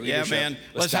Yeah, man.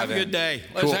 Let's have a good day.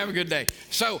 Let's have a good day.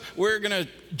 So we're going to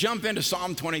jump into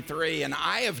Psalm 23, and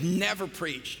I have never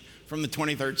preached from the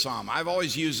 23rd Psalm. I've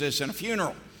always used this in a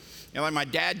funeral. You know, like my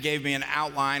dad gave me an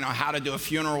outline on how to do a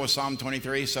funeral with Psalm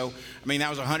 23. So, I mean, that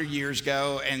was 100 years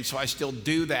ago, and so I still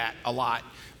do that a lot.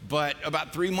 But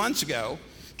about 3 months ago,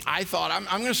 I thought I'm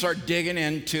going to start digging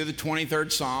into the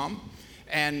 23rd Psalm.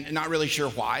 And not really sure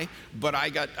why, but I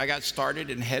got started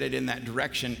and headed in that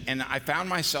direction, and I found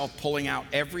myself pulling out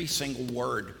every single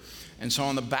word. And so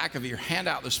on the back of your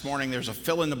handout this morning, there's a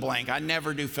fill in the blank. I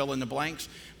never do fill in the blanks,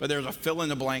 but there's a fill in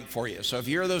the blank for you. So if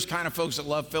you're those kind of folks that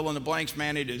love fill in the blanks,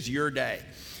 man, it is your day.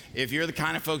 If you're the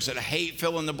kind of folks that hate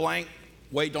fill in the blank,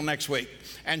 wait till next week.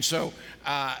 And so,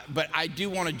 but I do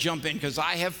want to jump in because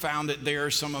I have found that there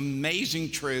is some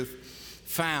amazing truth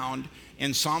found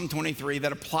in Psalm 23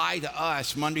 that apply to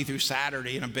us Monday through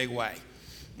Saturday in a big way.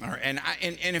 All right, and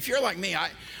if you're like me,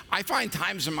 I find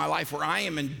times in my life where I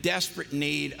am in desperate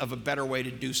need of a better way to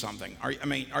do something.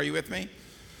 Are you with me?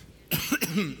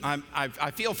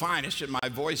 I feel fine. It's just my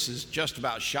voice is just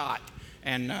about shot.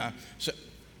 And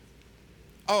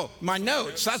my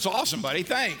notes. That's awesome, buddy.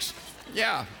 Thanks.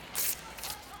 Yeah.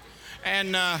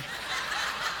 And I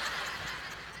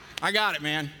got it,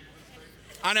 man.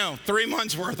 I know, 3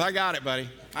 months worth. I got it, buddy.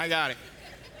 I got it.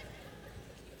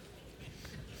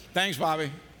 Thanks,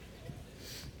 Bobby.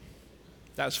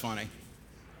 That's funny.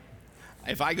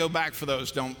 If I go back for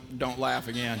those, don't laugh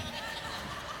again.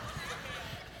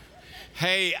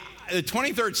 Hey, the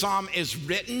 23rd Psalm is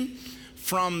written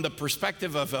from the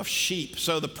perspective of a sheep.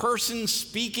 So the person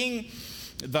speaking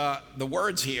the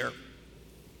words here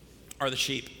are the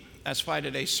sheep. That's why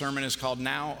today's sermon is called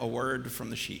Now a Word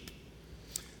from the Sheep.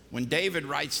 When David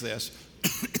writes this,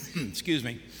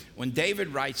 when David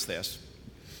writes this,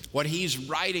 what he's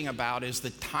writing about is the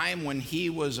time when he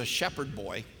was a shepherd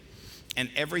boy and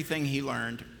everything he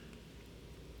learned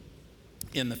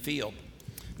in the field.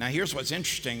 Now, here's what's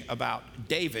interesting about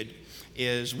David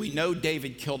is we know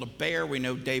David killed a bear, we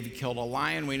know David killed a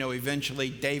lion, we know eventually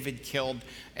David killed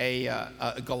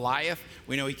a Goliath,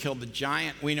 we know he killed the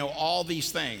giant, we know all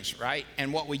these things, right?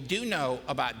 And what we do know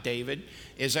about David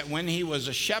is that when he was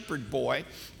a shepherd boy,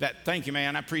 thank you,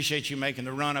 man, I appreciate you making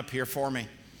the run up here for me.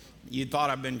 I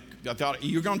thought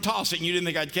you were going to toss it and you didn't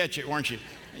think I'd catch it, weren't you?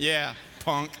 Yeah,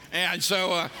 punk. And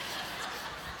so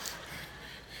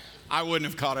I wouldn't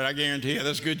have caught it, I guarantee you.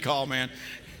 That's a good call, man.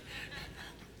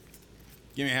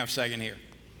 Give me a half second here.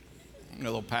 A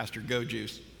little Pastor Go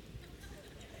juice.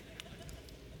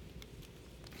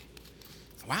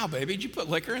 Wow, baby, did you put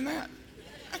liquor in that?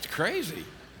 That's crazy.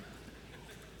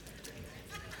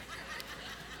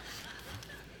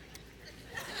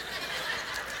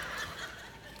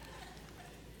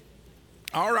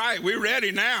 All right, we're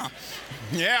ready now.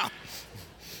 Yeah.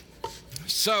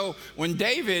 So when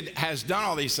David has done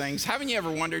all these things, haven't you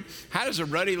ever wondered, how does a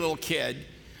ruddy little kid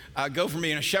go from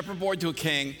being a shepherd boy to a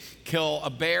king, kill a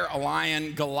bear, a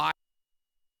lion, Goliath,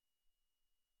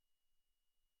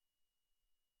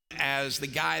 as the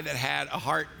guy that had a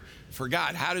heart for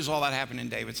God? How does all that happen in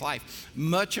David's life?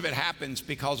 Much of it happens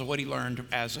because of what he learned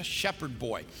as a shepherd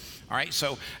boy. All right,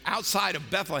 so outside of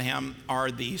Bethlehem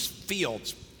are these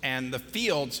fields. And the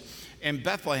fields in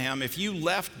Bethlehem, if you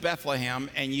left Bethlehem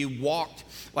and you walked,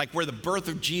 like where the birth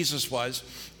of Jesus was,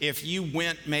 if you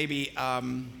went maybe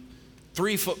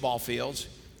 3 football fields,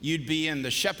 you'd be in the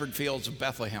shepherd fields of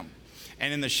Bethlehem.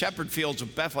 And in the shepherd fields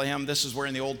of Bethlehem, this is where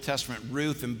in the Old Testament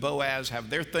Ruth and Boaz have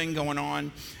their thing going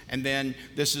on. And then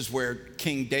this is where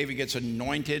King David gets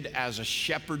anointed as a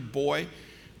shepherd boy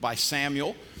by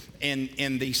Samuel.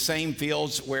 In the same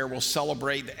fields where we'll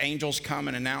celebrate, the angels come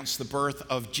and announce the birth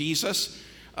of Jesus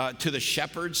to the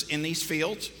shepherds in these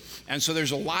fields. And so there's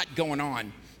a lot going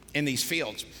on in these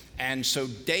fields. And so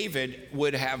David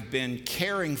would have been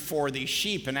caring for these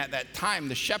sheep. And at that time,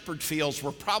 the shepherd fields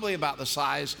were probably about the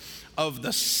size of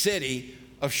the city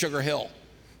of Sugar Hill.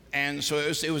 And so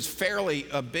it was fairly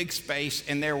a big space.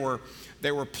 And there were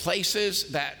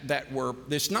places that were,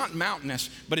 it's not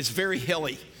mountainous, but it's very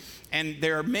hilly. And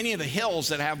there are many of the hills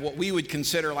that have what we would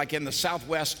consider, like in the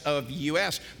southwest of the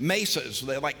U.S., mesas.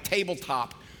 They're like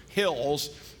tabletop hills,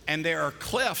 and there are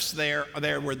cliffs there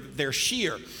where they're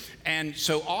sheer. And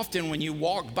so often when you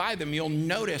walk by them, you'll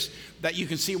notice that you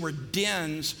can see where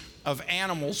dens of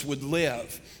animals would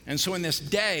live. And so in this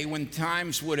day, when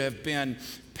times would have been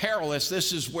perilous,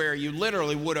 this is where you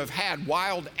literally would have had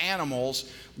wild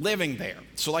animals living there.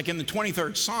 So like in the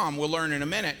 23rd Psalm, we'll learn in a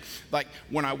minute, like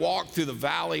when I walk through the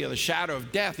valley of the shadow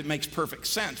of death, it makes perfect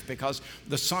sense because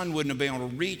the sun wouldn't have been able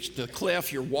to reach the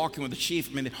cliff. You're walking with the sheep.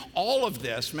 I mean, all of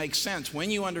this makes sense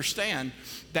when you understand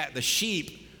that the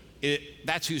sheep,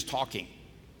 that's who's talking.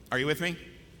 Are you with me?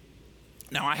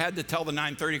 Now, I had to tell the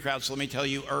 9:30 crowd, so let me tell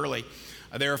you early.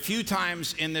 There are a few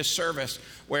times in this service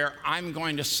where I'm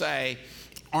going to say,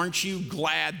 aren't you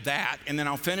glad that? And then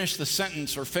I'll finish the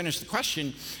sentence or finish the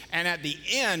question. And at the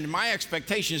end, my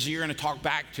expectation is that you're going to talk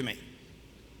back to me.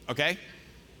 Okay?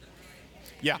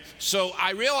 Yeah. So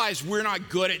I realize we're not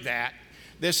good at that.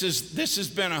 This has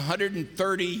been a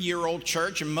 130-year-old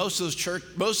church, and most of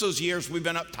those years we've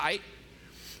been uptight.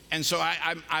 And so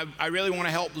I really want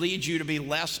to help lead you to be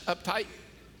less uptight.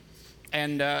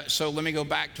 And so let me go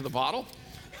back to the bottle.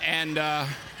 And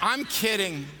I'm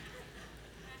kidding.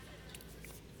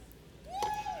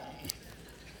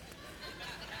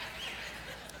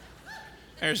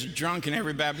 There's a drunk in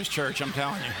every Baptist church, I'm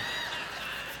telling you.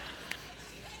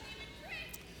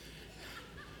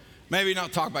 Maybe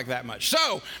not talk back that much.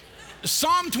 So,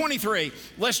 Psalm 23,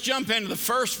 let's jump into the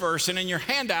first verse. And in your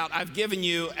handout, I've given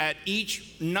you at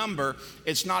each number,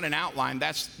 it's not an outline,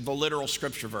 that's the literal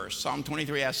scripture verse. Psalm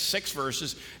 23 has 6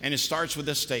 verses, and it starts with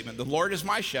this statement: the Lord is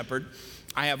my shepherd,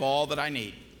 I have all that I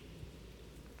need.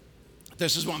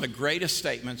 This is one of the greatest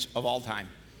statements of all time.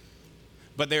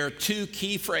 But there are 2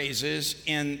 key phrases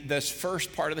in this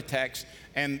first part of the text,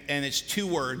 and it's 2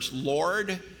 words,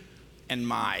 Lord and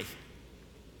my.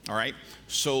 All right?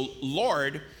 So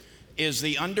Lord is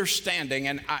the understanding,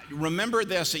 and remember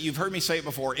this, that you've heard me say it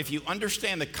before, if you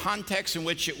understand the context in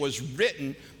which it was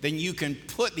written, then you can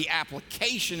put the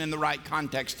application in the right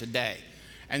context today.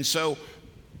 And so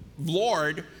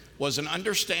Lord was an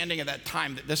understanding at that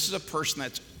time that this is a person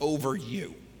that's over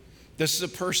you. This is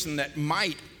a person that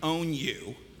might own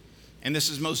you, and this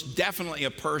is most definitely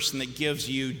a person that gives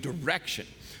you direction.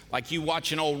 Like you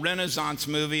watch an old Renaissance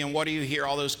movie, and what do you hear?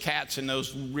 All those cats in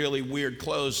those really weird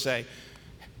clothes say,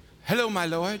 "Hello, my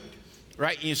Lord,"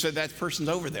 right? And you said that person's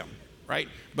over them, right?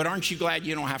 But aren't you glad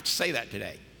you don't have to say that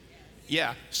today?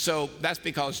 Yeah, so that's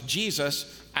because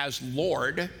Jesus, as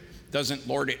Lord, doesn't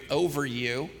lord it over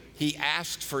you. He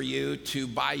asks for you to,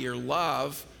 by your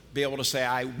love, be able to say,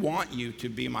 I want you to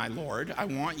be my Lord. I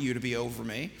want you to be over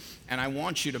me, and I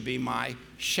want you to be my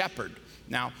shepherd.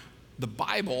 Now, the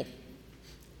Bible,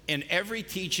 in every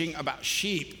teaching about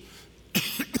sheep,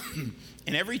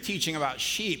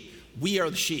 we are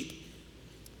the sheep.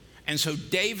 And so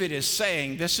David is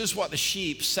saying, this is what the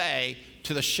sheep say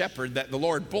to the shepherd, that the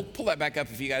Lord, pull that back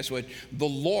up if you guys would. The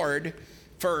Lord,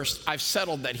 first, I've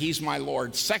settled that he's my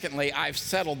Lord. Secondly, I've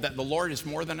settled that the Lord is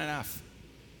more than enough.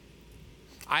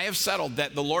 I have settled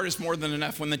that the Lord is more than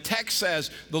enough. When the text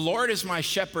says, the Lord is my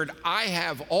shepherd, I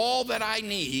have all that I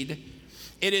need,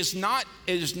 it is not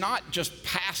just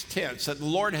past tense, that the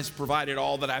Lord has provided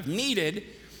all that I've needed,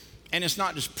 and it's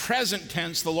not just present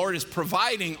tense, the Lord is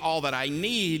providing all that I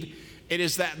need. It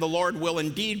is that the Lord will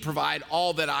indeed provide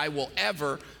all that I will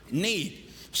ever need.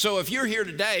 So if you're here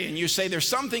today and you say there's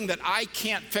something that I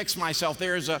can't fix myself,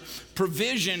 there's a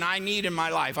provision I need in my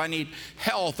life. I need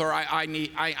health, or I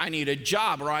need a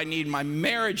job, or I need my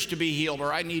marriage to be healed,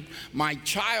 or I need my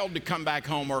child to come back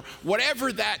home, or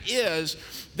whatever that is,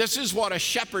 this is what a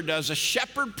shepherd does. A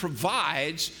shepherd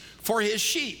provides for his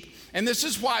sheep. And this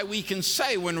is why we can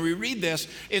say when we read this,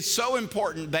 it's so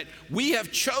important that we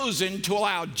have chosen to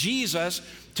allow Jesus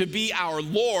to be our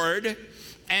Lord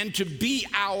and to be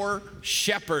our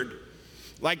shepherd.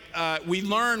 Like we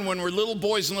learn when we're little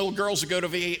boys and little girls who go to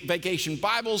vacation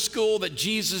Bible school that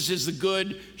Jesus is the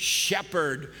good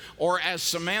shepherd. Or as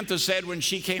Samantha said when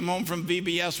she came home from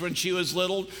VBS when she was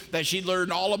little, that she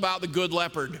learned all about the good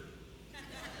leopard.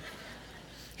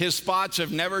 His spots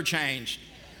have never changed.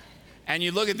 And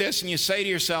you look at this and you say to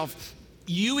yourself,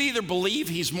 you either believe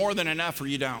he's more than enough or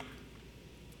you don't.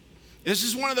 This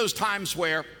is one of those times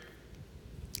where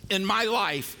in my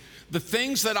life, the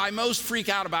things that I most freak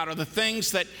out about are the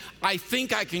things that I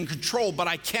think I can control, but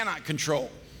I cannot control.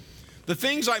 The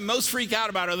things I most freak out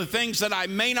about are the things that I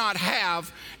may not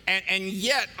have, and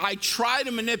yet I try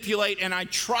to manipulate and I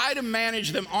try to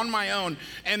manage them on my own.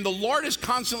 And the Lord is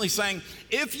constantly saying,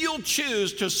 if you'll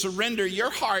choose to surrender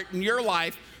your heart and your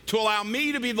life to allow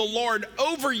me to be the Lord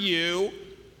over you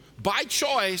by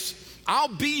choice,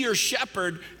 I'll be your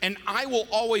shepherd and I will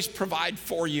always provide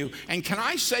for you. And can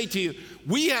I say to you,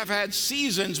 we have had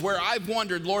seasons where I've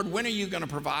wondered, Lord, when are you going to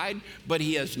provide? But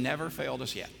he has never failed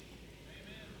us yet.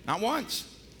 Not once.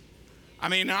 I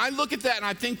mean, I look at that and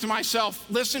I think to myself,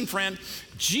 listen, friend,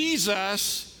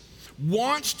 Jesus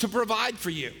wants to provide for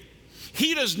you.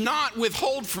 He does not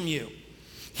withhold from you.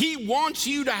 He wants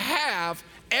you to have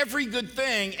every good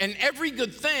thing, and every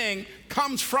good thing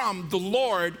comes from the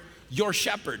Lord, your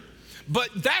shepherd. But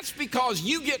that's because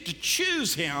you get to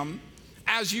choose him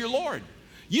as your Lord.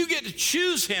 You get to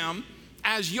choose him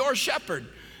as your shepherd.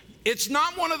 It's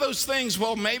not one of those things,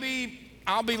 well, maybe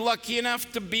I'll be lucky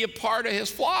enough to be a part of his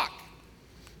flock.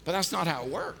 But that's not how it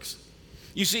works.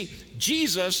 You see,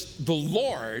 Jesus, the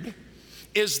Lord,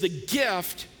 is the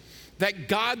gift that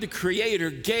God the Creator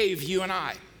gave you and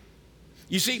I.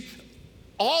 You see,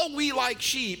 all we like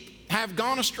sheep have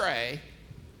gone astray,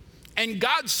 and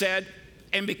God said,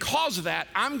 and because of that,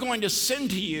 I'm going to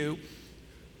send to you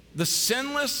the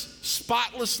sinless,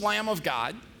 spotless Lamb of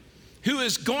God, who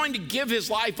is going to give his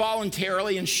life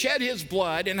voluntarily and shed his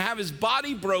blood and have his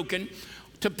body broken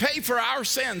to pay for our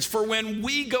sins, for when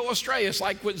we go astray. It's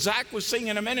like what Zach was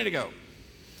singing a minute ago.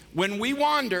 When we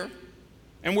wander,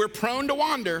 and we're prone to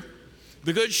wander,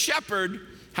 the Good Shepherd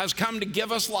has come to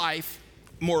give us life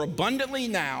more abundantly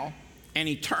now and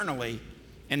eternally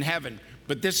in heaven.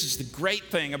 But this is the great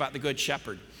thing about the Good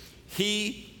Shepherd.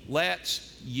 He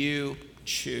lets you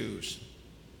choose.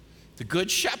 The Good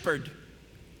Shepherd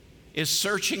is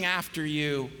searching after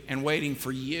you and waiting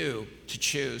for you to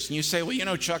choose. And you say, well, you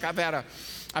know, Chuck, I've had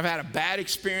a bad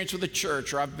experience with the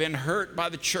church, or I've been hurt by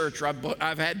the church, or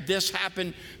I've had this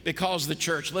happen because of the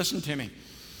church. Listen to me.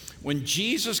 When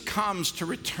Jesus comes to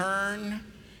return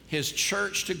his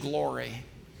church to glory,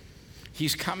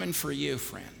 he's coming for you,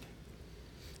 friend.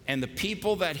 And the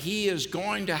people that he is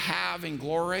going to have in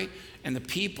glory, and the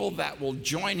people that will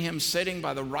join him sitting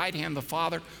by the right hand of the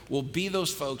Father, will be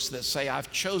those folks that say,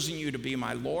 I've chosen you to be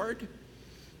my Lord,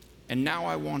 and now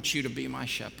I want you to be my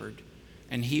shepherd.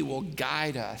 And he will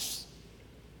guide us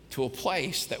to a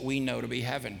place that we know to be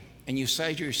heaven. And you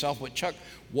say to yourself, well, Chuck,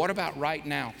 what about right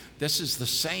now? This is the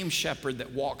same shepherd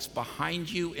that walks behind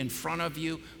you, in front of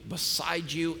you,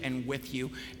 beside you, and with you.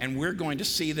 And we're going to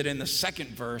see that in the second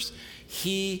verse,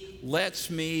 he lets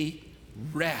me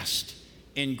rest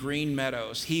in green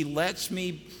meadows. He leads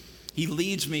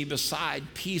me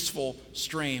beside peaceful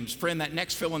streams. Friend, that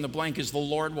next fill in the blank is the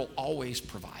Lord will always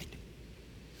provide.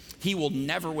 He will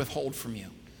never withhold from you.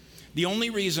 The only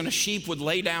reason a sheep would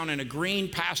lay down in a green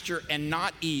pasture and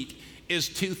not eat is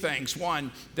two things.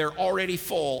 One, they're already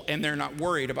full and they're not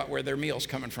worried about where their meal's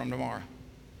coming from tomorrow.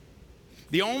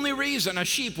 The only reason a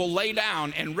sheep will lay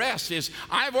down and rest is,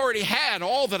 I've already had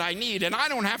all that I need and I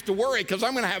don't have to worry because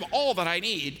I'm going to have all that I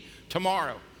need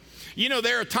tomorrow. You know,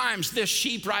 there are times this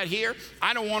sheep right here,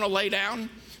 I don't want to lay down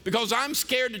because I'm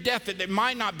scared to death that it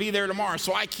might not be there tomorrow,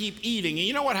 so I keep eating. And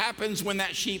you know what happens when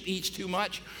that sheep eats too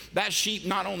much? That sheep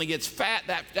not only gets fat,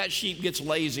 that sheep gets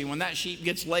lazy. When that sheep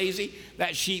gets lazy,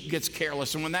 that sheep gets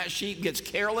careless. And when that sheep gets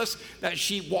careless, that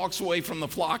sheep walks away from the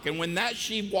flock. And when that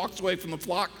sheep walks away from the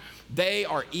flock, they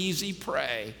are easy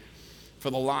prey for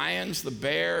the lions, the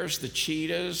bears, the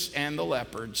cheetahs, and the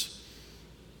leopards.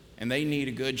 And they need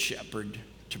a good shepherd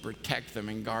to protect them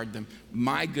and guard them.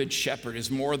 My good shepherd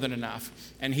is more than enough,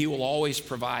 and he will always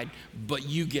provide, but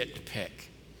you get to pick.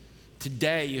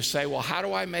 Today you say, well, how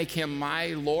do I make him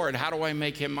my Lord? How do I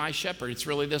make him my shepherd? It's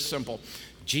really this simple.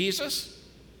 Jesus,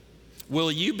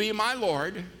 will you be my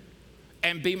Lord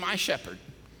and be my shepherd?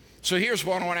 So here's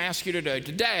what I want to ask you to do.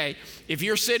 Today, if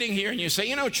you're sitting here and you say,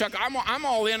 you know, Chuck, I'm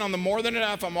all in on the more than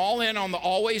enough. I'm all in on the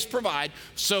always provide.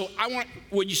 So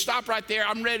would you stop right there?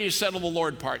 I'm ready to settle the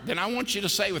Lord part. Then I want you to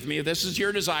say with me, if this is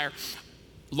your desire,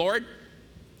 Lord,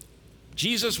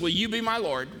 Jesus, will you be my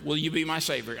Lord? Will you be my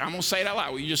Savior? I'm going to say it out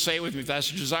loud. Will you just say it with me if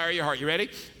that's the desire of your heart? You ready?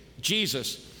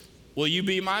 Jesus, will you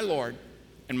be my Lord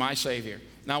and my Savior?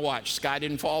 Now watch. Sky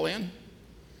didn't fall in.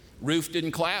 Roof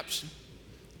didn't collapse.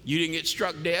 You didn't get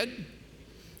struck dead.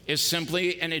 It's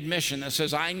simply an admission that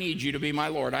says, I need you to be my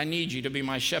Lord. I need you to be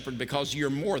my shepherd because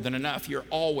you're more than enough. You're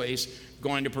always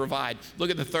going to provide. Look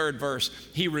at the third verse.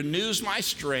 He renews my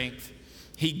strength.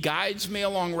 He guides me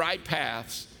along right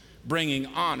paths, bringing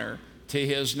honor to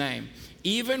his name.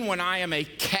 Even when I am a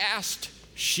cast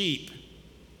sheep,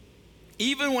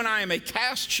 he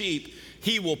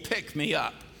will pick me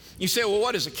up. You say, well,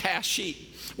 what is a cast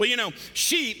sheep? Well, you know,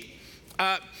 sheep,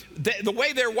 the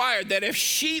way they're wired, that if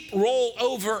sheep roll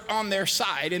over on their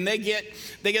side and they get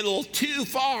a little too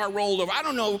far rolled over, I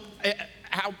don't know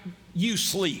how you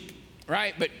sleep,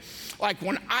 right? But like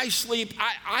when I sleep,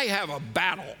 I have a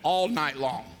battle all night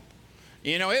long.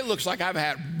 You know, it looks like I've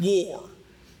had war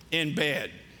in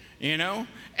bed, you know?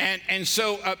 And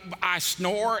so I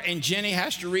snore and Jenny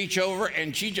has to reach over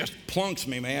and she just plunks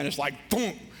me, man. It's like,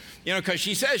 boom, you know, because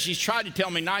she says she's tried to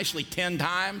tell me nicely 10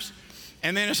 times.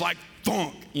 And then it's like,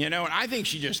 thunk, you know, and I think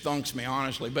she just thunks me,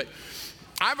 honestly, but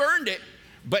I've earned it.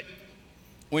 But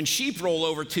when sheep roll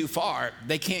over too far,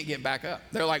 they can't get back up.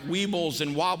 They're like weebles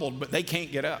and wobbled, but they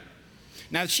can't get up.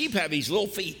 Now, sheep have these little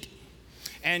feet,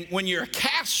 and when you're a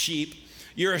cast sheep,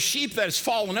 you're a sheep that has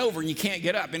fallen over and you can't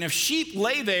get up. And if sheep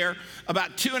lay there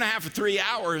about 2.5 or 3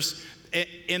 hours,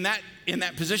 in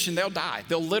that position, they'll die.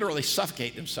 They'll literally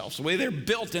suffocate themselves. The way they're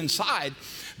built inside,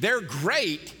 they're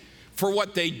great for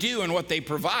what they do and what they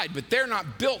provide, but they're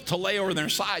not built to lay over their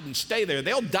side and stay there.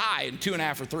 They'll die in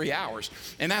 2.5 or 3 hours.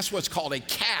 And that's what's called a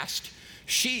cast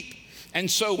sheep. And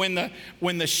so when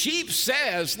the sheep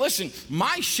says, listen,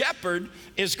 my shepherd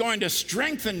is going to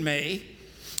strengthen me,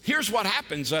 here's what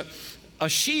happens. A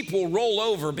sheep will roll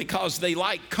over because they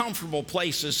like comfortable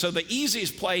places. So the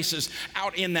easiest places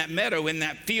out in that meadow, in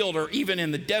that field, or even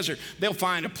in the desert, they'll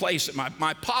find a place that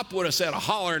my pop would have said a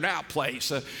hollered out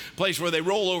place, a place where they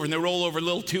roll over and they roll over a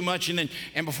little too much, and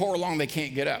before long they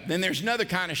can't get up. Then there's another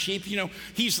kind of sheep,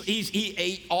 he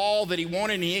ate all that he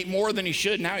wanted, and he ate more than he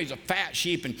should. Now he's a fat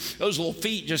sheep, and those little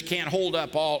feet just can't hold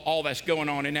up all that's going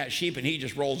on in that sheep, and he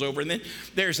just rolls over. And then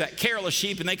there's that careless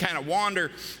sheep, and they kind of wander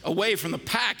away from the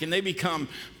pack, and they become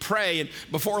prey, and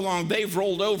before long they've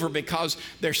rolled over because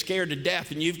they're scared to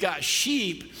death. And you've got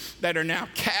sheep that are now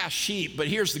cast sheep. But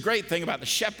here's the great thing about the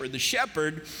shepherd. The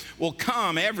shepherd will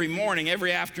come every morning,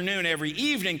 every afternoon, every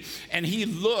evening, and he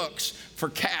looks for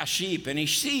cast sheep. And he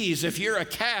sees if you're a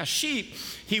cast sheep,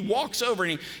 he walks over,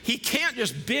 and he can't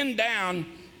just bend down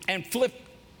and flip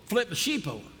the sheep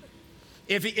over.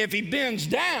 If he bends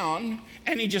down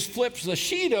and he just flips the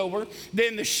sheet over,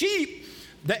 then the sheep,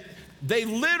 they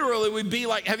literally would be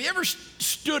like, have you ever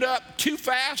stood up too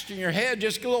fast and your head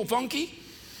just a little funky?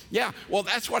 Yeah, well,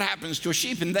 that's what happens to a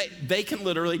sheep, and they can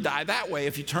literally die that way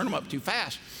if you turn them up too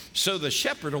fast. So the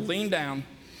shepherd will lean down,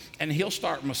 and he'll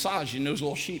start massaging those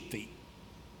little sheep feet.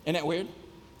 Isn't that weird?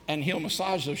 And he'll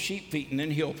massage those sheep feet, and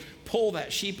then he'll pull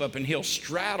that sheep up, and he'll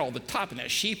straddle the top, and that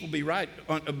sheep will be right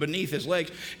beneath his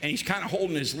legs, and he's kind of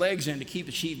holding his legs in to keep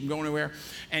the sheep from going anywhere.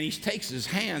 And he takes his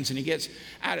hands and he gets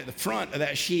out at the front of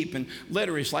that sheep, and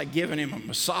literally it's like giving him a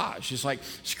massage. It's like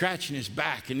scratching his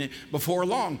back, and then before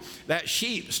long that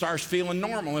sheep starts feeling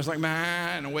normal. It's like,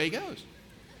 man, and away he goes.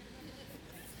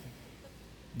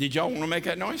 Did y'all want to make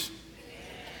that noise?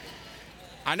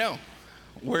 I know.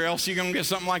 Where else are you going to get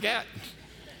something like that?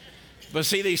 But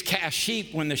see, these cast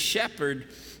sheep, when the shepherd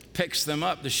picks them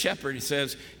up, the shepherd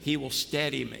says, he will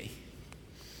steady me.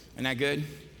 Isn't that good?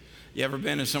 You ever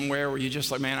been in somewhere where you're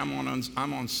just like, man,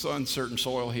 I'm on uncertain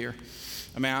soil here.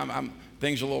 I mean,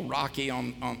 things are a little rocky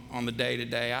on the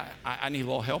day-to-day. I need a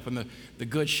little help. And the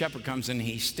good shepherd comes in and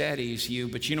he steadies you.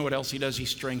 But you know what else he does? He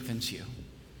strengthens you.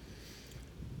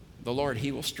 The Lord,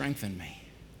 he will strengthen me.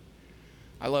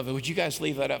 I love it. Would you guys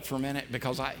leave that up for a minute?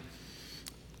 Because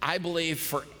I believe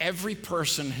for every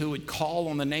person who would call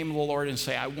on the name of the Lord and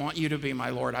say, I want you to be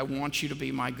my Lord, I want you to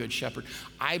be my good shepherd,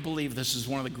 I believe this is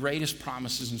one of the greatest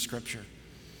promises in Scripture.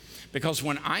 Because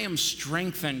when I am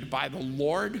strengthened by the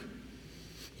Lord,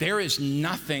 there is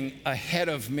nothing ahead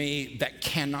of me that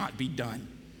cannot be done.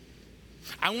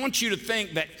 I want you to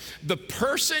think that the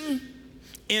person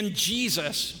in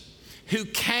Jesus who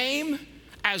came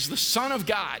as the Son of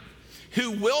God,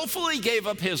 who willfully gave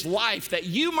up his life that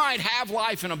you might have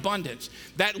life in abundance,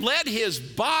 that let his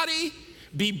body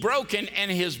be broken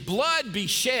and his blood be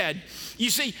shed. You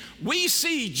see, we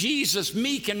see Jesus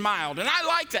meek and mild, and I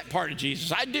like that part of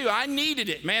Jesus. I do. I needed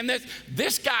it, man.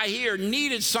 This guy here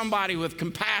needed somebody with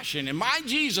compassion, and my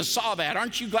Jesus saw that.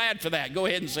 Aren't you glad for that? Go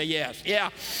ahead and say yes. Yeah.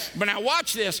 But now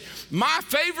watch this. My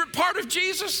favorite part of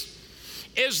Jesus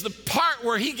is the part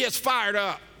where he gets fired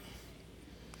up.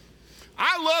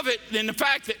 I love it in the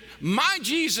fact that my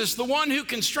Jesus, the one who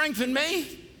can strengthen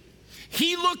me,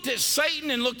 he looked at Satan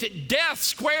and looked at death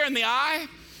square in the eye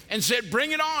and said,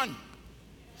 bring it on.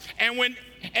 And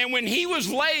when he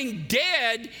was laying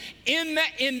dead in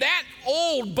that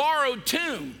old borrowed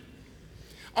tomb,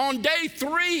 on day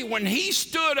 3, when he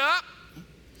stood up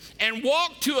and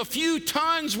walked to a few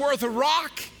tons worth of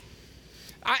rock,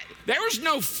 there was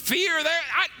no fear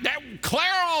there.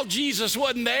 Clairol Jesus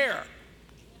wasn't there.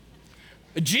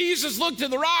 Jesus looked at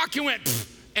the rock and went,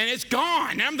 and it's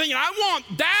gone. And I'm thinking,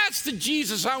 that's the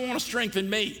Jesus I want to strengthen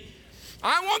me.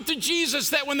 I want the Jesus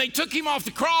that when they took him off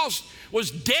the cross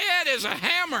was dead as a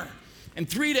hammer, and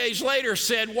 3 days later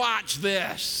said, watch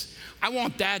this. I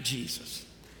want that Jesus.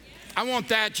 I want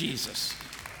that Jesus.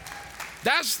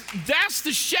 That's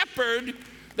the shepherd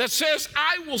that says,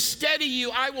 I will steady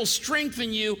you, I will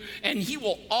strengthen you, and he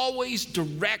will always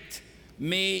direct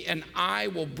me, and I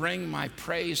will bring my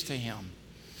praise to him.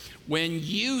 When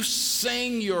you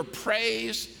sing your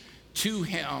praise to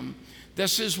him,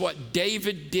 this is what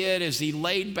David did as he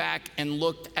laid back and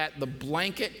looked at the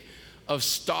blanket of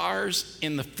stars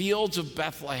in the fields of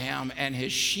Bethlehem, and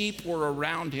his sheep were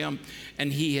around him,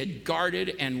 and he had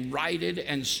guarded and righted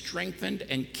and strengthened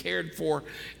and cared for,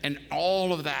 and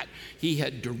all of that. He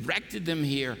had directed them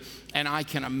here, and I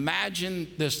can imagine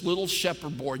this little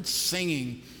shepherd boy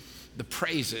singing the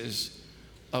praises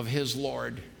of his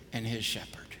Lord and his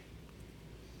shepherd.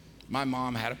 My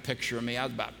mom had a picture of me. I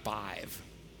was about 5.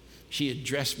 She had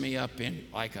dressed me up in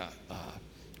like a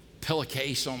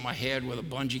pillowcase on my head with a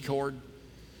bungee cord,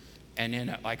 and then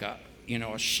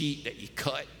a sheet that you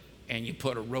cut and you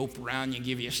put a rope around you and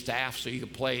give you a staff so you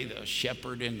could play the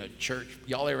shepherd in the church.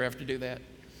 Y'all ever have to do that?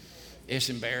 It's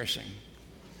embarrassing.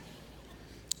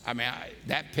 I mean,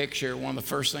 that picture, one of the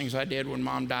first things I did when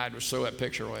Mom died was throw that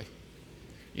picture away,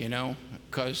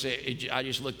 because I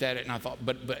just looked at it and I thought,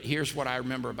 but here's what I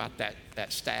remember about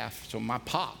that staff. So my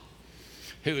pop,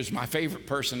 who was my favorite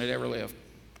person that ever lived,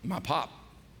 my pop,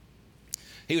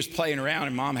 he was playing around,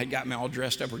 and Mom had got me all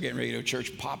dressed up. We're getting ready to go to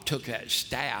church. Pop took that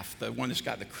staff, the one that's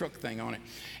got the crook thing on it,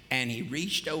 and he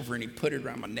reached over and he put it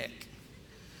around my neck.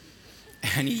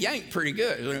 And he yanked pretty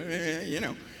good,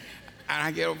 And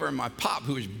I get over, and my pop,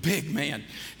 who was a big man,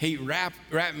 he wrapped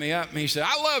me up, and he said,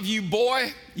 "I love you,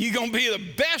 boy. You're going to be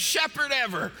the best shepherd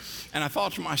ever." And I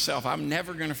thought to myself, I'm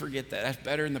never going to forget that. That's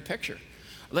better in the picture.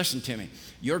 Listen to me.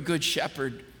 Your good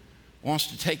shepherd wants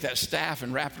to take that staff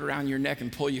and wrap it around your neck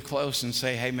and pull you close and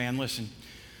say, "Hey, man, listen,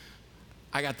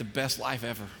 I got the best life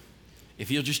ever. If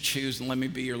you'll just choose and let me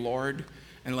be your Lord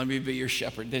and let me be your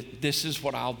shepherd, this is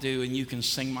what I'll do, and you can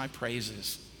sing my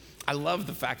praises." I love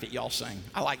the fact that y'all sing.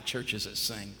 I like churches that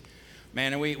sing.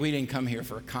 Man, and we didn't come here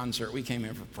for a concert. We came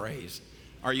here for praise.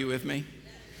 Are you with me?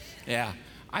 Yeah.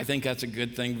 I think that's a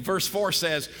good thing. Verse 4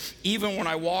 says, "Even when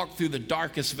I walk through the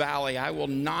darkest valley, I will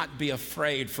not be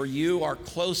afraid, for you are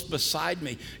close beside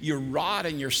me. Your rod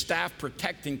and your staff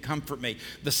protect and comfort me.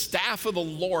 The staff of the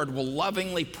Lord will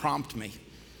lovingly prompt me."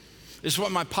 This is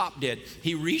what my pop did.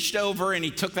 He reached over and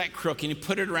he took that crook and he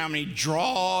put it around me. He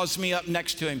draws me up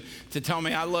next to him to tell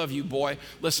me, "I love you, boy."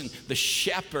 Listen, the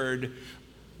shepherd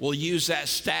will use that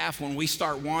staff when we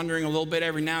start wandering a little bit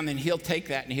every now and then. He'll take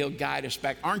that and he'll guide us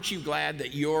back. Aren't you glad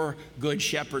that your good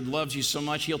shepherd loves you so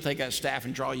much, he'll take that staff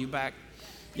and draw you back?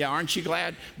 Yeah, aren't you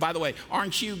glad? By the way,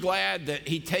 aren't you glad that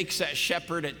he takes that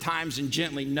shepherd at times and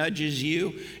gently nudges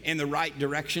you in the right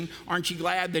direction? Aren't you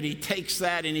glad that he takes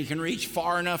that and he can reach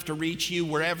far enough to reach you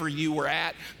wherever you were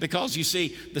at? Because you see,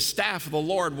 the staff of the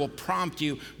Lord will prompt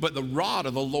you, but the rod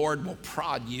of the Lord will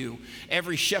prod you.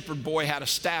 Every shepherd boy had a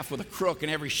staff with a crook, and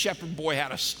every shepherd boy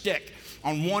had a stick.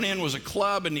 On one end was a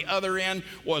club, and the other end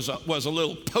was a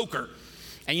little poker.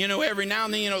 And every now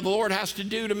and then, the Lord has to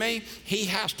do to me? He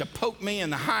has to poke me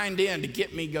in the hind end to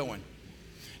get me going.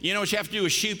 You know what you have to do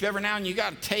with sheep? Every now and then you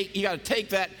got to take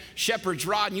that shepherd's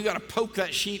rod and you got to poke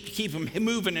that sheep to keep them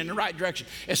moving in the right direction,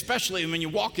 especially when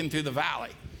you're walking through the valley.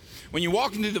 When you're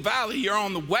walking through the valley, you're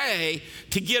on the way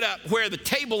to get up where the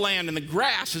tableland and the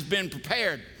grass has been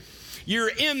prepared. You're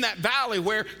in that valley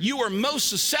where you are most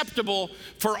susceptible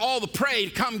for all the prey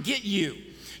to come get you.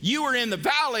 You are in the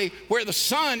valley where the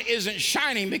sun isn't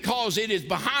shining because it is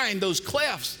behind those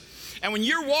cliffs. And when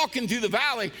you're walking through the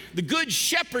valley, the good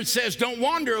shepherd says, "Don't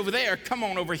wander over there, come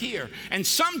on over here." And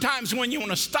sometimes when you want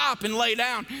to stop and lay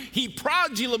down, he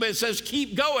prods you a little bit and says,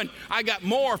 "Keep going, I got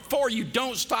more for you,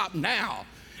 don't stop now."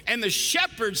 And the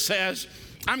shepherd says,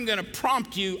 "I'm going to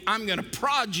prompt you, I'm going to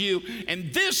prod you,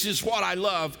 and this is what I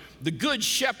love. The good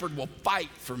shepherd will fight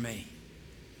for me."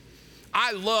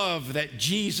 I love that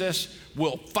Jesus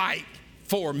will fight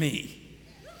for me.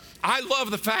 I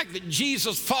love the fact that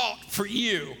Jesus fought for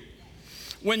you.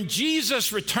 When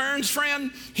Jesus returns,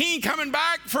 friend, he ain't coming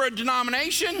back for a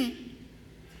denomination.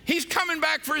 He's coming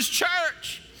back for his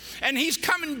church. And he's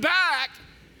coming back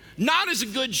not as a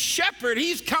good shepherd.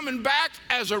 He's coming back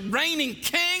as a reigning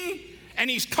king. And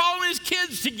he's calling his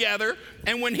kids together.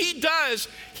 And when he does,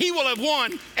 he will have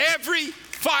won every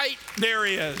fight there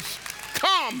is.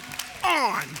 Come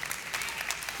on.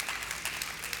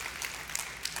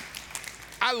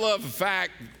 I love the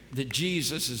fact that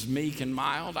Jesus is meek and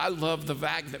mild. I love the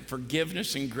fact that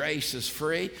forgiveness and grace is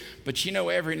free. But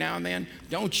every now and then,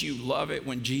 don't you love it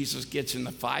when Jesus gets in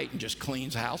the fight and just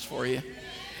cleans house for you?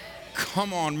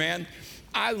 Come on, man.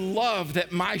 I love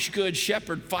that my good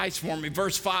shepherd fights for me.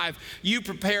 Verse 5, "You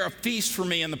prepare a feast for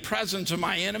me in the presence of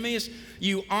my enemies.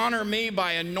 You honor me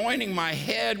by anointing my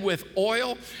head with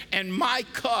oil, and my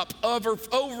cup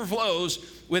overflows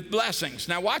with blessings."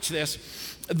 Now watch this.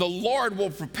 The Lord will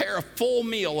prepare a full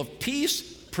meal of peace,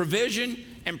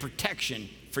 provision, and protection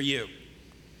for you.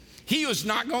 He is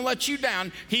not going to let you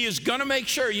down. He is going to make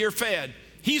sure you're fed.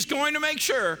 He's going to make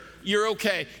sure you're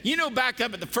okay. You know, back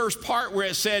up at the first part where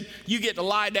it said you get to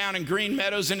lie down in green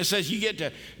meadows, and it says you get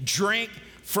to drink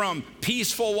from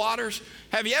peaceful waters.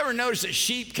 Have you ever noticed that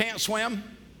sheep can't swim?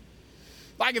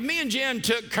 Like if me and Jen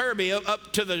took Kirby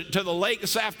up to the lake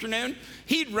this afternoon,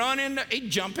 he'd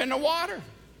jump in the water.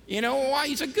 You know why?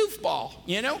 He's a goofball,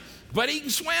 you know, but he can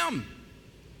swim.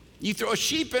 You throw a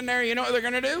sheep in there, you know what they're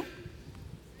going to do?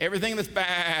 Everything that's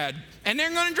bad, and they're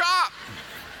going to drop.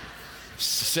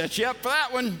 Set you up for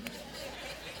that one.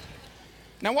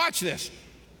 Now watch this.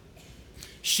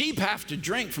 Sheep have to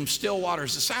drink from still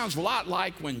waters. It sounds a lot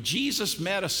like when Jesus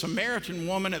met a Samaritan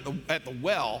woman at the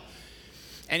well,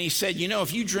 and he said, you know,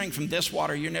 if you drink from this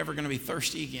water, you're never going to be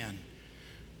thirsty again.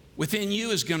 Within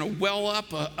you is going to well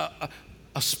up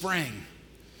a spring,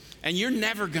 and you're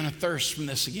never going to thirst from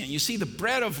this again. You see, the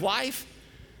bread of life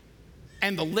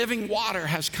and the living water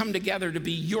has come together to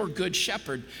be your good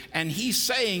shepherd. And he's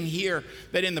saying here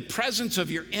that in the presence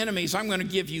of your enemies, I'm going to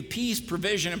give you peace,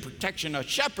 provision, and protection. A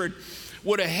shepherd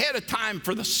would ahead of time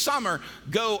for the summer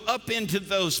go up into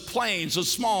those plains,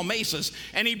 those small mesas,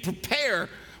 and he'd prepare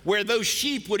where those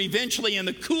sheep would eventually in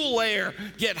the cool air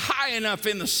get high enough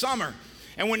in the summer.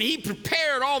 And when he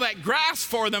prepared all that grass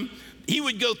for them, he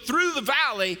would go through the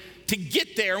valley to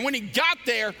get there. And when he got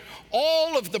there,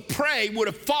 all of the prey would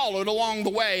have followed along the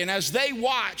way. And as they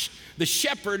watched, the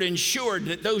shepherd ensured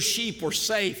that those sheep were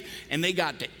safe and they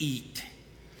got to eat.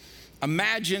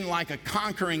 Imagine like a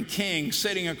conquering king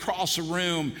sitting across a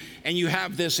room, and you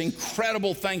have this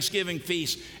incredible Thanksgiving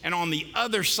feast, and on the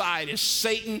other side is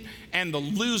Satan and the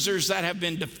losers that have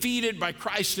been defeated by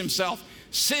Christ himself,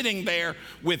 sitting there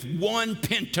with one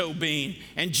pinto bean.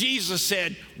 And Jesus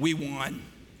said, we won.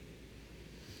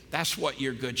 That's what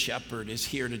your good shepherd is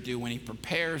here to do when he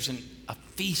prepares a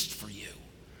feast for you.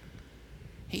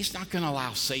 He's not going to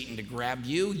allow Satan to grab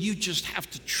you. You just have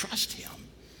to trust him,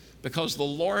 because the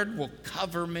Lord will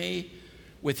cover me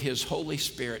with his Holy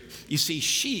Spirit. You see,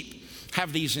 sheep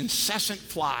have these incessant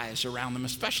flies around them,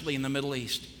 especially in the Middle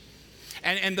East.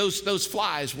 And those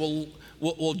flies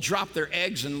will drop their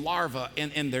eggs and larvae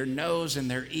in their nose and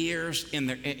their ears,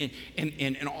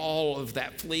 in all of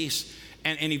that fleece.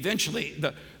 And eventually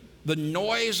the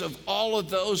noise of all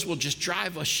of those will just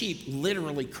drive a sheep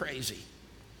literally crazy.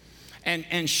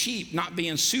 And sheep, not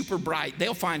being super bright,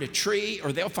 they'll find a tree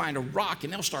or they'll find a rock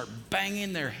and they'll start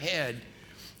banging their head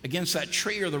against that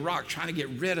tree or the rock, trying to get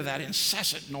rid of that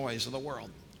incessant noise of the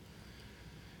world.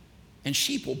 And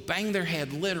sheep will bang their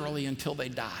head literally until they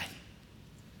die,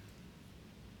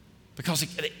 because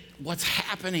what's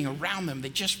happening around them, they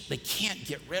can't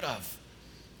get rid of.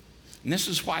 And this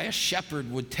is why a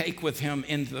shepherd would take with him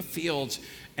into the fields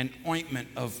an ointment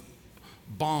of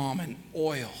balm and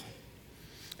oil.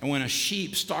 And when a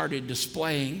sheep started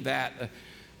displaying that,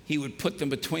 he would put them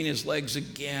between his legs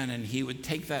again, and he would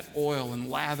take that oil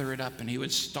and lather it up, and he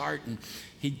would start, and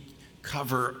he'd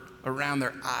cover around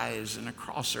their eyes and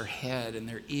across their head and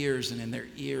their ears and in their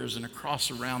ears and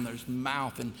across around their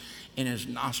mouth and in his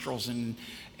nostrils. And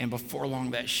before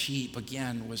long, that sheep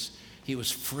again he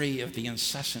was free of the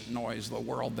incessant noise of the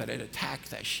world that had attacked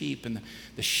that sheep, and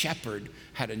the shepherd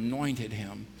had anointed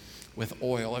him with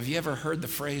oil. Have you ever heard the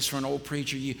phrase from an old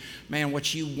preacher,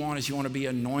 what you want is you want to be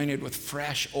anointed with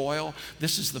fresh oil?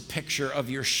 This is the picture of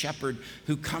your shepherd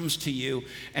who comes to you,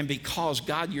 and because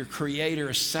God, your creator,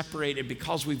 is separated,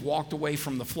 because we've walked away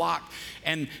from the flock,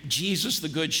 and Jesus, the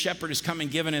good shepherd, has come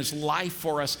and given his life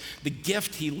for us, the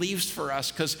gift he leaves for us.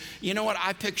 Because you know what?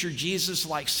 I picture Jesus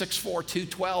like 6'4",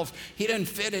 212. He doesn't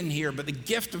fit in here, but the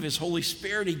gift of his Holy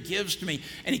Spirit he gives to me,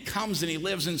 and he comes and he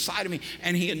lives inside of me,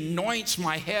 and he anoints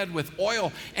my head with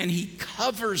oil, and he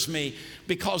covers me,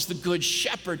 because the good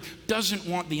shepherd doesn't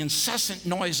want the incessant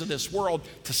noise of this world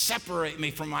to separate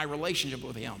me from my relationship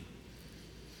with him.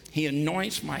 He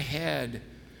anoints my head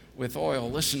with oil.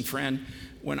 Listen, friend,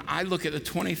 when I look at the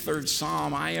 23rd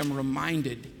Psalm, I am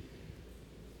reminded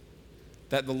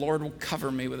that the Lord will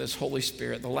cover me with his Holy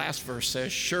Spirit. The last verse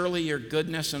says, surely your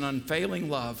goodness and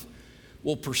unfailing love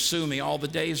will pursue me all the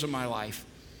days of my life,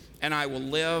 and I will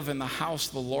live in the house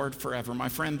of the Lord forever. My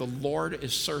friend, the Lord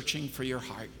is searching for your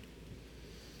heart.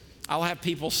 I'll have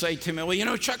people say to me,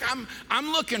 well, Chuck,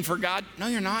 I'm looking for God. No,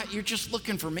 you're not. You're just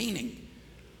looking for meaning.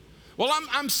 Well,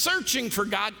 I'm searching for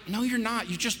God. No, you're not.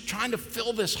 You're just trying to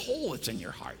fill this hole that's in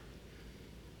your heart.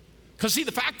 Because see,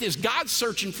 the fact is, God's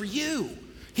searching for you.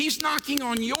 He's knocking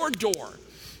on your door.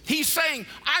 He's saying,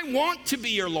 I want to be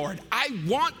your Lord. I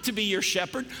want to be your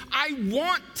shepherd. I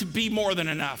want to be more than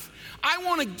enough. I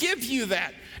want to give you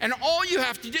that. And all you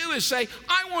have to do is say,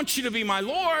 I want you to be my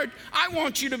Lord. I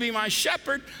want you to be my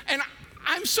shepherd. And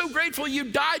I'm so grateful you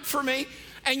died for me.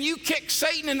 and you kicked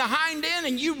Satan in the hind end,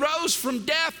 and you rose from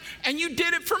death, and you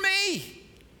did it for me.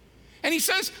 And he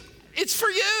says, it's for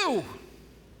you.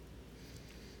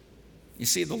 You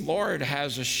see, the Lord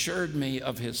has assured me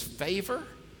of his favor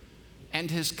and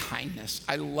his kindness.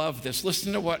 I love this.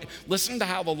 Listen to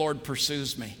how the Lord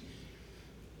pursues me.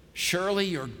 Surely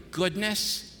your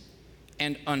goodness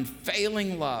and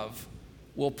unfailing love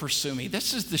will pursue me.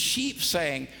 This is the sheep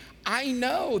saying, I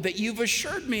know that you've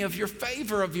assured me of your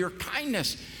favor, of your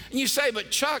kindness. And you say,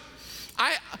 but Chuck,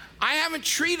 I haven't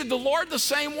treated the Lord the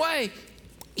same way.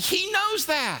 He knows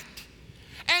that.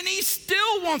 And he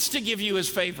still wants to give you his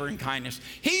favor and kindness.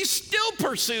 He still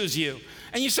pursues you.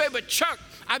 And you say, but Chuck,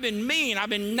 I've been mean, I've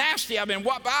been nasty, I've been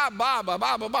blah, blah, blah, blah,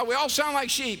 blah, blah. We all sound like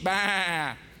sheep.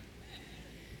 Bah.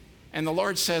 And the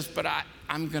Lord says, but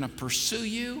I'm going to pursue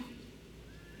you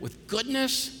with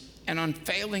goodness and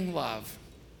unfailing love,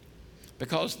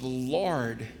 because the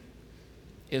Lord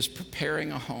is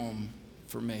preparing a home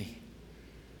for me.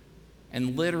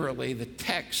 And literally the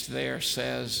text there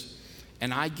says,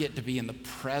 and I get to be in the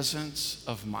presence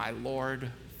of my Lord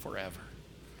forever.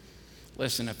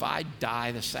 Listen, if I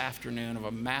die this afternoon of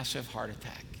a massive heart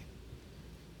attack,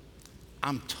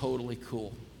 I'm totally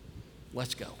cool.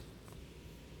 Let's go.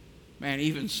 Man,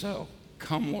 even so,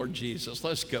 come Lord Jesus,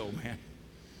 let's go, man.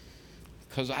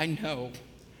 Because I know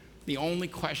the only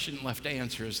question left to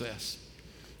answer is this: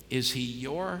 is he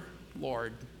your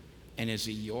Lord and is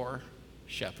he your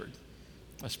shepherd?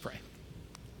 Let's pray.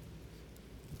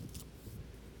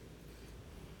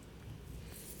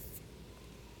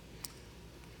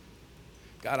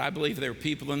 God, I believe there are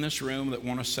people in this room that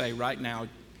want to say right now,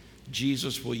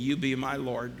 Jesus, will you be my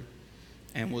Lord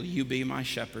and will you be my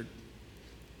shepherd?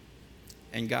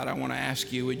 And God, I want to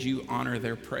ask you, would you honor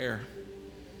their prayer?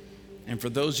 And for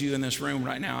those of you in this room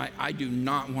right now, I do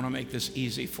not want to make this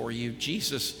easy for you.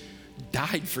 Jesus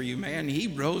died for you, man. He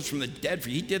rose from the dead for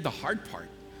you. He did the hard part.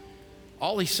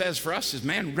 All he says for us is,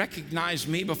 man, recognize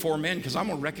me before men, because I'm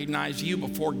going to recognize you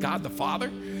before God the Father,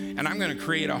 and I'm going to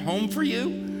create a home for you.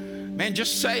 Man,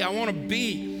 just say, I want you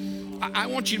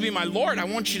to be my Lord. I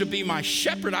want you to be my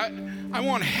shepherd. I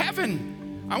want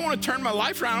heaven. I want to turn my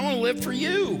life around. I want to live for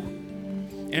you.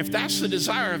 And if that's the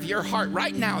desire of your heart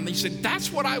right now, and you said,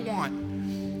 that's what I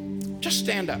want, just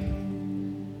stand up.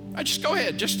 Just go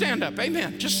ahead, just stand up.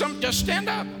 Amen. Just stand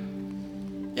up.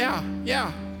 Yeah.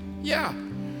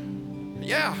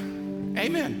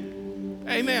 Amen.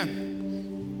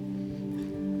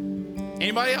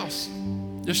 Anybody else?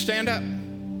 Just stand up.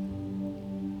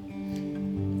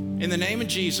 In the name of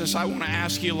Jesus, I want to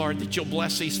ask you, Lord, that you'll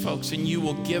bless these folks and you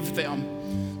will give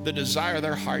them the desire of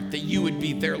their heart, that you would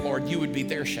be their Lord, you would be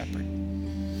their shepherd,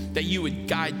 that you would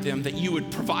guide them, that you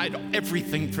would provide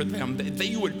everything for them, that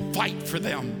you would fight for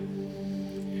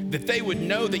them, that they would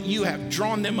know that you have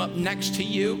drawn them up next to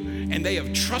you and they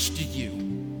have trusted you.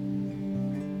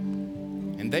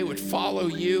 And they would follow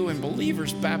you in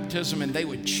believers' baptism, and they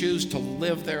would choose to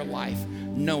live their life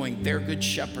knowing their good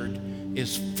shepherd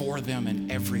is for them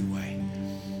in every way.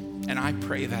 And I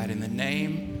pray that in the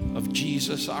name of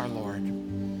Jesus our Lord.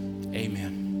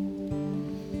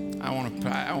 Amen. I want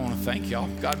to thank y'all.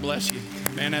 God bless you.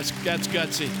 Man, that's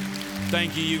gutsy.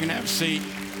 Thank you. You can have a seat.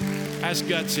 That's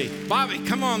gutsy. Bobby,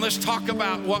 come on, let's talk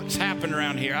about what's happened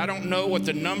around here. I don't know what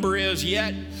the number is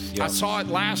yet. Yep. I saw it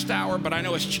last hour, but I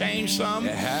know it's changed some.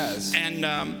 It has. And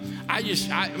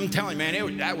I'm telling you,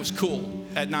 man, that was cool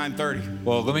at 9:30.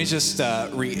 Well, let me just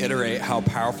reiterate how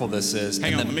powerful this is.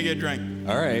 Hang on, let me get a drink.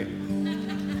 All right.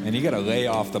 And you got to lay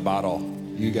off the bottle.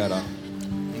 You got to.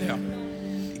 Yeah.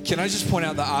 Can I just point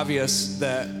out the obvious,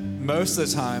 that most of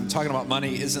the time talking about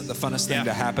money isn't the funnest thing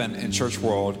to happen in church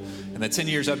world. In the 10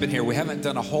 years I've been here, we haven't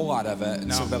done a whole lot of it.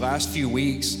 And so the last few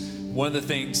weeks, one of the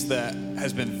things that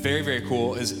has been very, very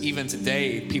cool is even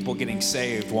today, people getting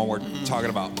saved when we're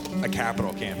talking about a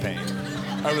capital campaign.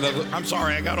 I'm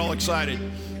sorry, I got all excited.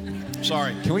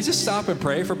 Sorry. Can we just stop and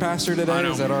pray for Pastor today?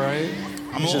 Is that all right?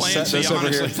 I'm a little antsy,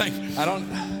 honestly.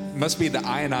 Must be the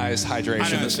ionized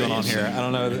hydration that's going on here. I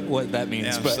don't know what that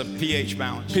means. Yeah, but it's the pH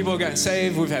balance. People have gotten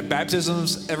saved. We've had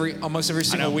baptisms almost every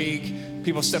single week.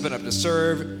 People stepping up to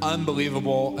serve.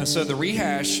 Unbelievable. And so the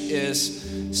rehash is,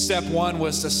 step one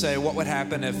was to say, what would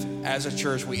happen if, as a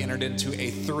church, we entered into a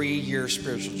 3-year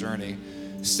spiritual journey?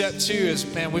 Step two is,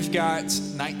 man, we've got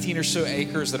 19 or so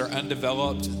acres that are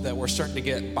undeveloped that we're starting to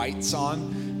get bites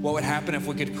on. What would happen if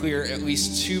we could clear at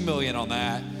least $2 million on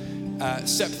that?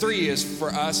 Step three is for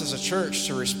us as a church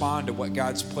to respond to what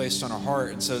God's placed on our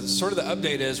heart. And so sort of the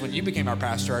update is, when you became our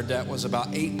pastor, our debt was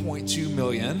about $8.2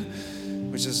 million,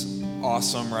 which is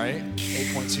awesome, right?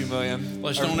 $8.2 million.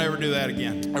 Let's don't ever do that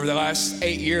again. Over the last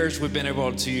 8 years, we've been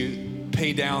able to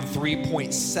pay down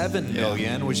 $3.7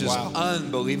 million, which is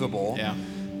unbelievable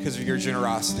because of your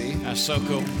generosity. That's so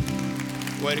cool.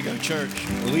 Way to go, church.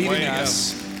 Leaving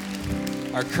us,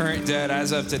 our current debt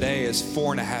as of today is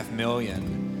 $4.5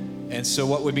 million. And so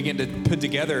what we begin to put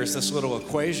together is this little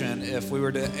equation. If we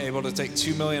were able to take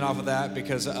 $2 million off of that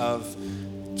because of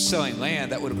selling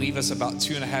land, that would leave us about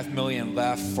 $2.5 million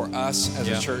left for us as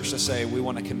a church to say we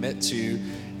want to commit to.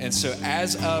 And so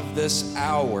as of this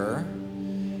hour,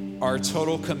 our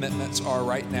total commitments are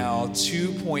right now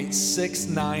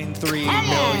 $2.693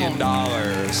 million,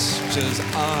 which is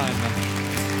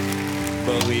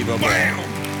unbelievable. Bam!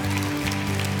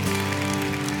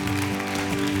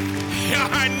 Yeah,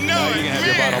 I know you can have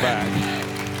your bottle back.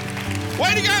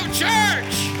 Way to go,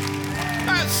 church!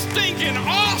 That's stinking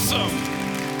awesome!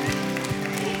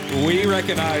 We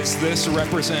recognize this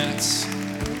represents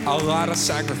a lot of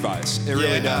sacrifice. It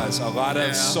really does. A lot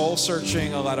of soul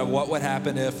searching, a lot of what would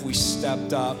happen if we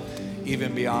stepped up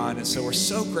even beyond. And so we're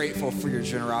so grateful for your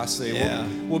generosity.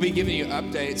 We'll be giving you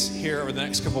updates here over the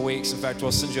next couple of weeks. In fact,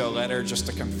 we'll send you a letter just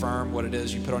to confirm what it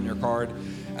is you put on your card.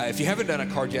 If you haven't done a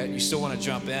card yet and you still want to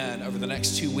jump in, over the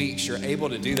next 2 weeks, you're able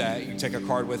to do that. You can take a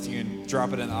card with you and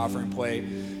drop it in the offering plate.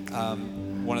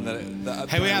 One of the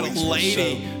hey, we had a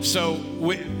lady.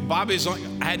 Bobby's, I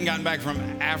hadn't gotten back from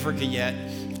Africa yet,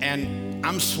 and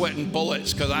I'm sweating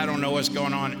bullets because I don't know what's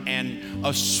going on. And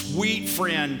a sweet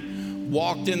friend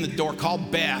walked in the door,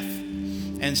 called Beth,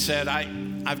 and said,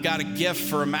 I've got a gift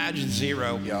for Imagine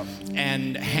Zero,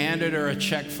 and handed her a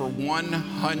check for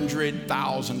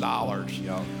 $100,000.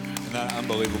 Isn't that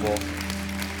unbelievable?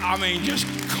 I mean, just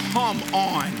come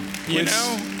on, you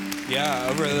know?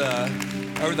 Yeah,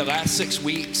 over the last 6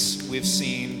 weeks, we've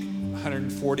seen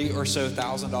 $140,000 or so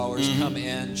come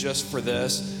in just for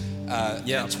this. In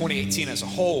 2018 as a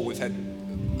whole, we've had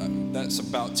that's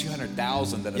about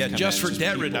 $200,000 that have come just in. for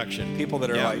debt reduction. People that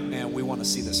are like, man, we want to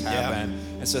see this happen.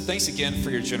 And so thanks again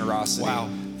for your generosity. Wow.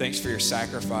 Thanks for your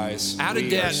sacrifice. Out of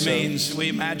debt means we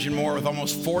Imagine More with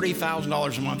almost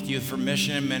 $40,000 a month youth for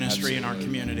mission and ministry in our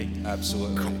community.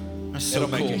 Absolutely. That's so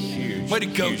cool. Make a huge, way to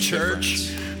go, church.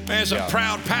 Difference. Man, it's a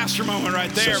proud pastor moment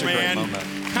right there, Such a man. great moment.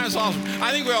 That's awesome.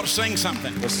 I think we ought to sing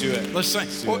something. Let's do it. Let's sing.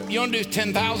 You want to do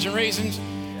 10,000 Reasons?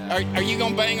 Are you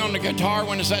going to bang on the guitar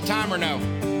when it's that time or no?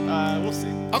 We'll see.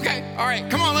 Okay, all right.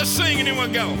 Come on, let's sing and then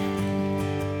we'll go.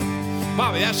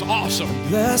 Bobby, that's awesome.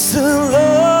 Bless the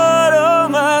Lord, oh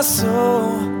my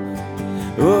soul.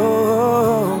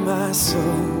 Oh, my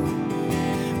soul.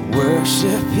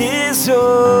 Worship His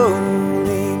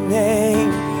holy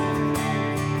name.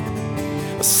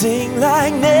 I'll sing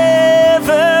like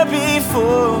never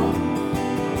before.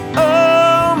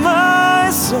 Oh, my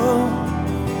soul.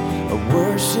 I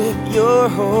worship Your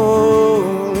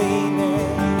holy name.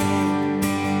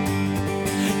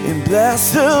 And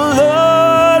bless the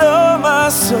Lord, oh my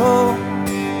soul,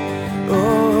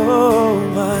 oh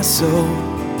my soul.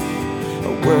 I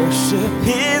worship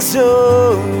His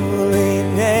holy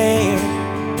name.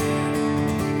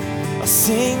 I'll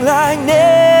sing like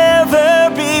never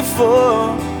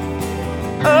before.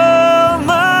 Oh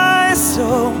my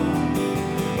soul,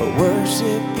 I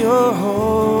worship Your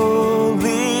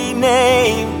holy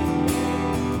name.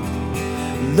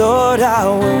 Lord, I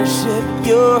worship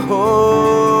Your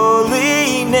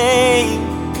holy name.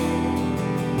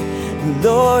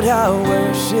 Lord, I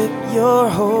worship Your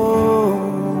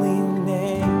holy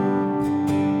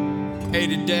name. Hey,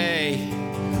 today,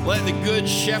 let the Good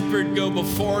Shepherd go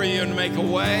before you and make a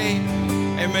way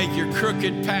and make your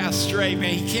crooked path straight.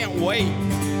 Man, He can't wait.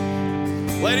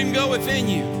 Let Him go within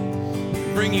you.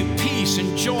 Bring you peace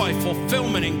and joy,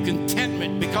 fulfillment and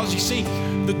contentment, because you see,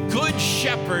 the Good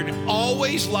Shepherd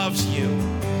always loves you,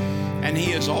 and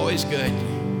He is always good.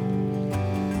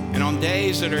 And on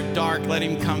days that are dark, let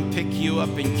Him come pick you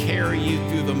up and carry you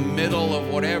through the middle of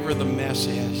whatever the mess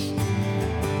is.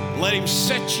 Let Him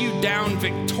set you down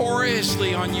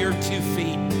victoriously on your 2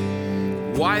 feet,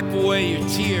 wipe away your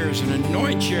tears and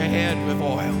anoint your head with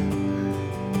oil,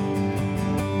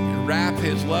 and wrap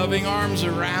His loving arms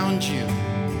around you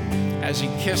as He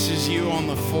kisses you on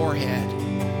the forehead.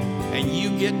 And you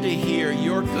get to hear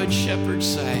your Good Shepherd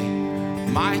say,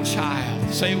 my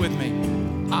child, say it with me,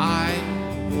 I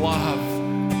love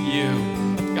you.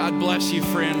 God bless you,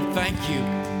 friend. Thank you.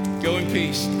 Go in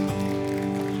peace.